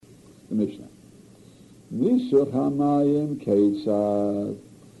the Mishnah. Nisuch hamayim keitzad.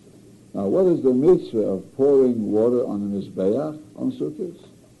 Now, what is the mitzvah of pouring water on the Mizbeach on Sukkot?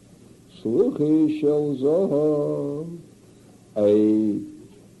 Sluchi shel zohar, a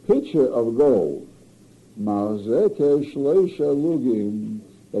pitcher of gold, marzeke shleisha lugim,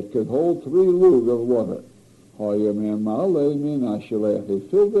 that could hold 3 lug of water. He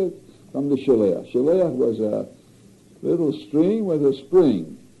filled it from the Shileach. Shileach was a little stream with a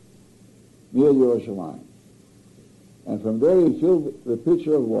spring near Yerushalayim. And from there he filled the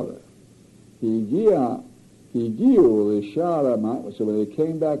pitcher of water. So when they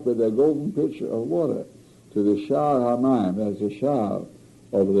came back with their golden pitcher of water to the Shar HaMayim, that's the Shar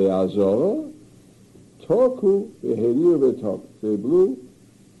of the Azorah, Toku v'heriu v'tok. They blew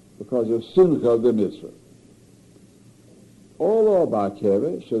because of Simcha of the mitzvah. All about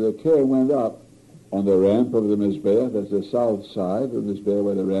Keveh, so the Keveh went up on the ramp of the Mizbeach, that's the south side of the Mizbeach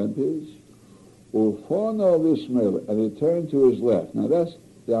where the ramp is, Ufono v'smele, and he turned to his left. Now that's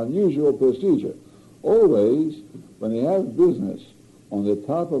the unusual procedure. Always, when they have business on the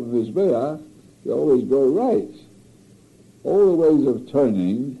top of the Mizbeach, they always go right. All the ways of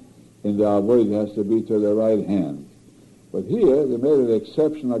turning in the Avodah has to be to the right hand. But here, they made an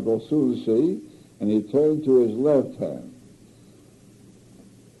exception, like we'll soon see, and he turned to his left hand.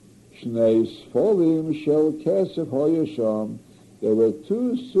 Shnei sfolim shel kesef hoyasham. There were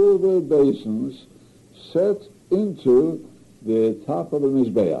 2 silver basins set into the top of the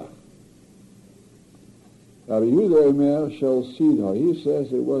Mizbeach. Rabbi Yehuda Omer shel sidha. He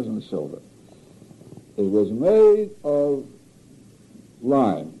says it wasn't silver. It was made of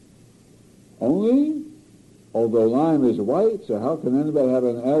lime. Only, although lime is white, so how can anybody have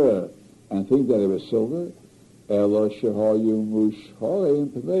an error and think that it was silver? But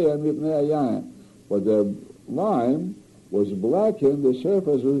the lime was blackened, the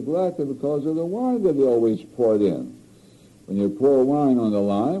surface was blackened because of the wine that they always poured in. When you pour wine on the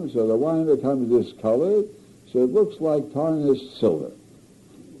lime, so the wine becomes discolored, so it looks like tarnished silver.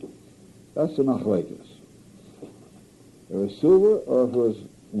 That's the machlekes. It was silver or it was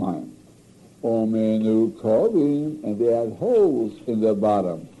lime. Omenu kovim, and they had holes in the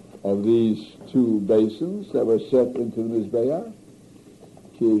bottom of these 2 basins that were set into the Mizbeach.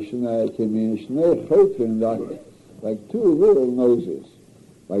 Like 2 little noses,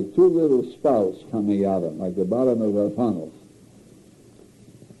 like 2 little spouts coming out of them, like the bottom of a funnel.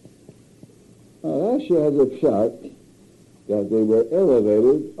 Now, Rashi has a shot that they were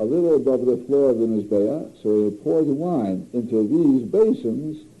elevated a little above the floor of the Mizbeach, so they poured wine into these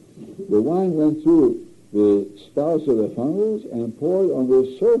basins. The wine went through the spouts of the funnels and poured on the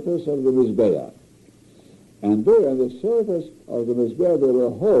surface of the Mizbeach. And there, on the surface of the Mizbeach, there were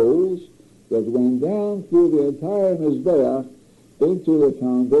holes that went down through the entire Mizbeach into the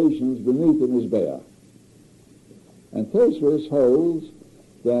foundations beneath the Mizbeach. And Tosfos holds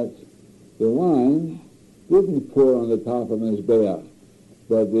that the wine didn't pour on the top of the Mizbeach,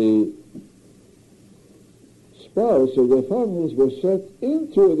 but the spouts of the funnels were set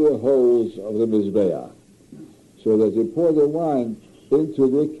into the holes of the Mizbeach, so that they poured the wine into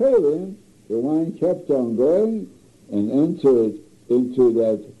the kelim, the wine kept on going and entered into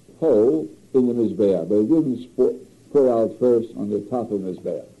that hole in the Mizbeach, but it didn't pour out first on the top of the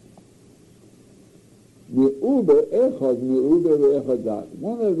Mizbeach.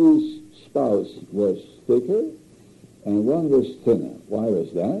 One of these spouts was thicker and one was thinner. Why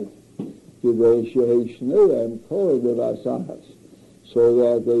was that? So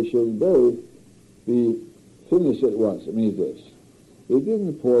that they should both be finished at once. It means this. They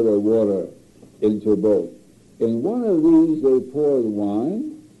didn't pour the water into both. In one of these they poured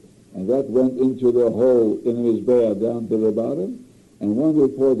wine, and that went into the hole in the Mizbeach down to the bottom, and one they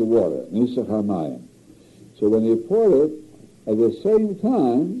poured the water, Nisuch hamayim. So when they poured it, at the same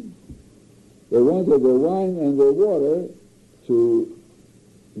time, they wanted the wine and the water to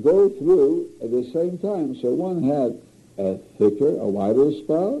go through at the same time. So one had a thicker, a wider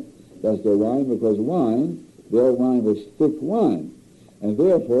spout, that's the wine, because wine, their wine was thick wine, and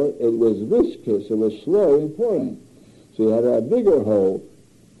therefore it was viscous, it was slow in pouring. So you had a bigger hole,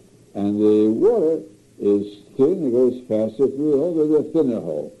 and the water is thin, it goes faster through the hole, there's a thinner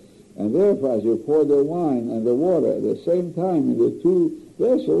hole. And therefore, as you pour the wine and the water at the same time in the 2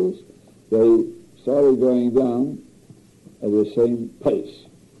 vessels, they started going down at the same pace.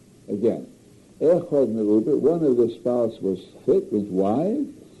 Again, echad merubah, one of the spouts was thick, was wide,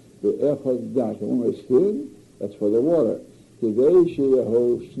 the echad dak, one was thin, that's for the water. They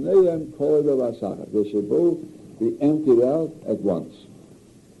should both be emptied out at once.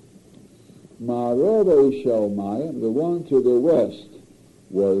 Ma'arava shel mayim, the one to the west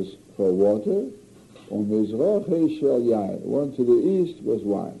was for water, Umizroche shel yain. One to the east was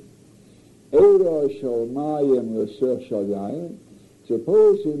wine. Eira shel mayim l'sech shel yain.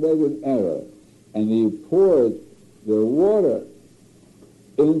 Suppose he made an error, and he poured the water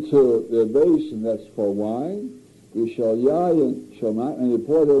into the basin that's for wine, you shall yayin shall not, and you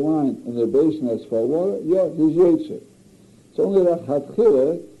pour the wine in the basin that's for water, yeah, he's yetzer. It's only that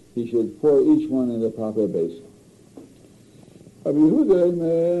hatchila he should pour each one in the proper basin. Rabbi Yehuda,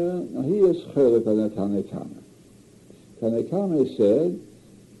 now he is chelik on the Tanna Kama. Tanna Kama said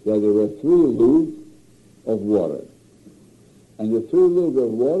that there were 3 lug of water, and the 3 lug of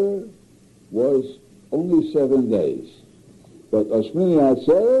water was only 7 days. But Ashmini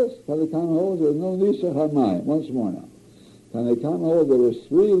Atzeres, Tanna Kama holds there's no Nisa Hamayim. Once more now. Tanna Kama holds there was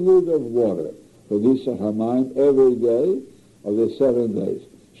 3 lug of water for Nisa Hamayim every day of the 7 days.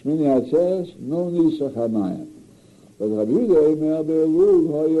 Shmini Atzeres, no Nisa Hamayim. But Rabbi Yehuda Eimer be'lug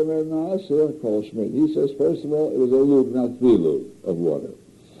ha'yomer na'aser kol shmini. He says, first of all, it was a lug, not 3 lug of water.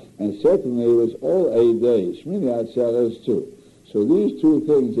 And secondly, it was all 8 days. Shmini Atzeres too. So these 2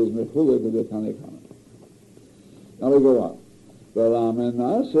 things is mechulek of the Tanna Kama. Now we go on. When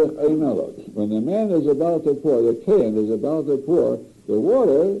the man is about to pour, the Kohen is about to pour the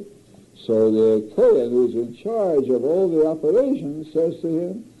water, so the Kohen who's in charge of all the operations says to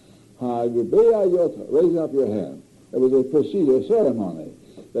him, raise up your hand. It was a procedure, a ceremony,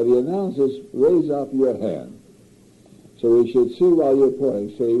 that he announces, raise up your hand. So he should see while you're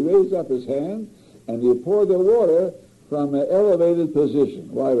pouring. So he raised up his hand, and he poured the water from an elevated position.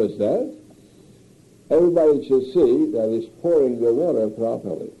 Why was that? Everybody should see that he's pouring the water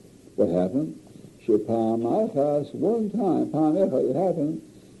properly. What happened? One time, it happened,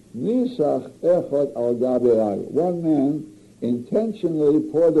 Nisach echot al gabe. One man intentionally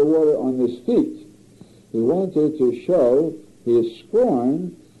poured the water on his feet. He wanted to show his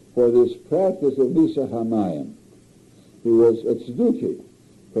scorn for this practice of Nisa Hamayim. He was a tzduki.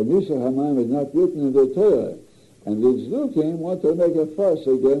 For Nisa Hamayim is not written in the Torah. And the tzdukim want to make a fuss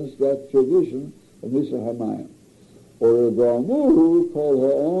against that tradition of Nisa Hamayim. Or a Galmuhu called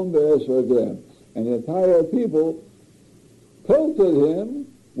her own Be'ez Regem. And the entire people pelted him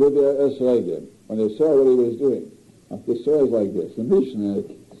with their esregim when they saw what he was doing. Now, the story is like this. The Mishnah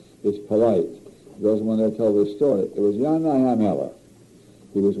is polite. It doesn't want to tell the story. It was Yanai HaMelech.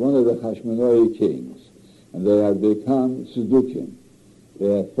 He was one of the Hashmonai kings. And they had become Tzdukim.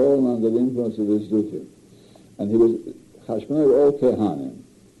 They had fallen under the influence of the Tzdukim. And he was Hashmonai were all Kehanim.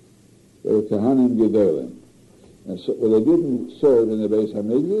 They were Kehanim Gedolim. And so, well, they didn't serve in the Beis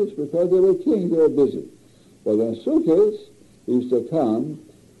HaMikdash because they were kings, they were busy. Well, then Sukkot, he used to come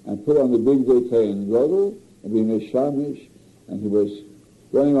and put on the big day Kohen Gadol and be Mishamish, and he was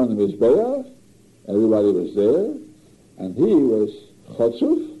going on the Mizbeach, everybody was there, and he was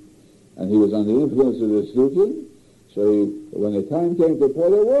Chotzuf, and he was under the influence of the Tzdukim, so when the time came to pour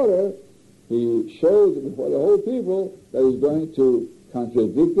the water, he showed before the whole people that he's going to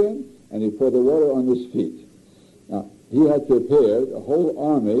contradict them, and he poured the water on his feet. Now, he had prepared a whole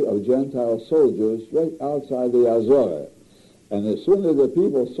army of Gentile soldiers right outside the Azorah. And as soon as the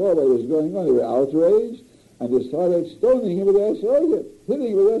people saw what was going on, they were outraged, and they started stoning him with their esrogim, hitting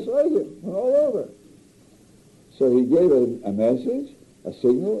him with their esrogim from all over. So he gave a message, a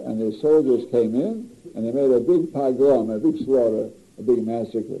signal, and the soldiers came in, and they made a big pogrom, a big slaughter, a big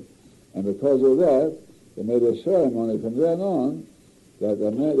massacre. And because of that, they made a ceremony from then on that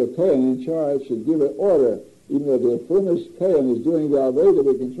the Kohen in charge should give an order, even though the firmest Kohen is doing the Avodah,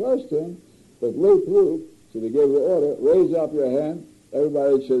 we can trust him, but late proof, so they gave the order, raise up your hand,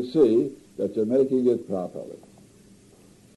 everybody should see that you're making it properly.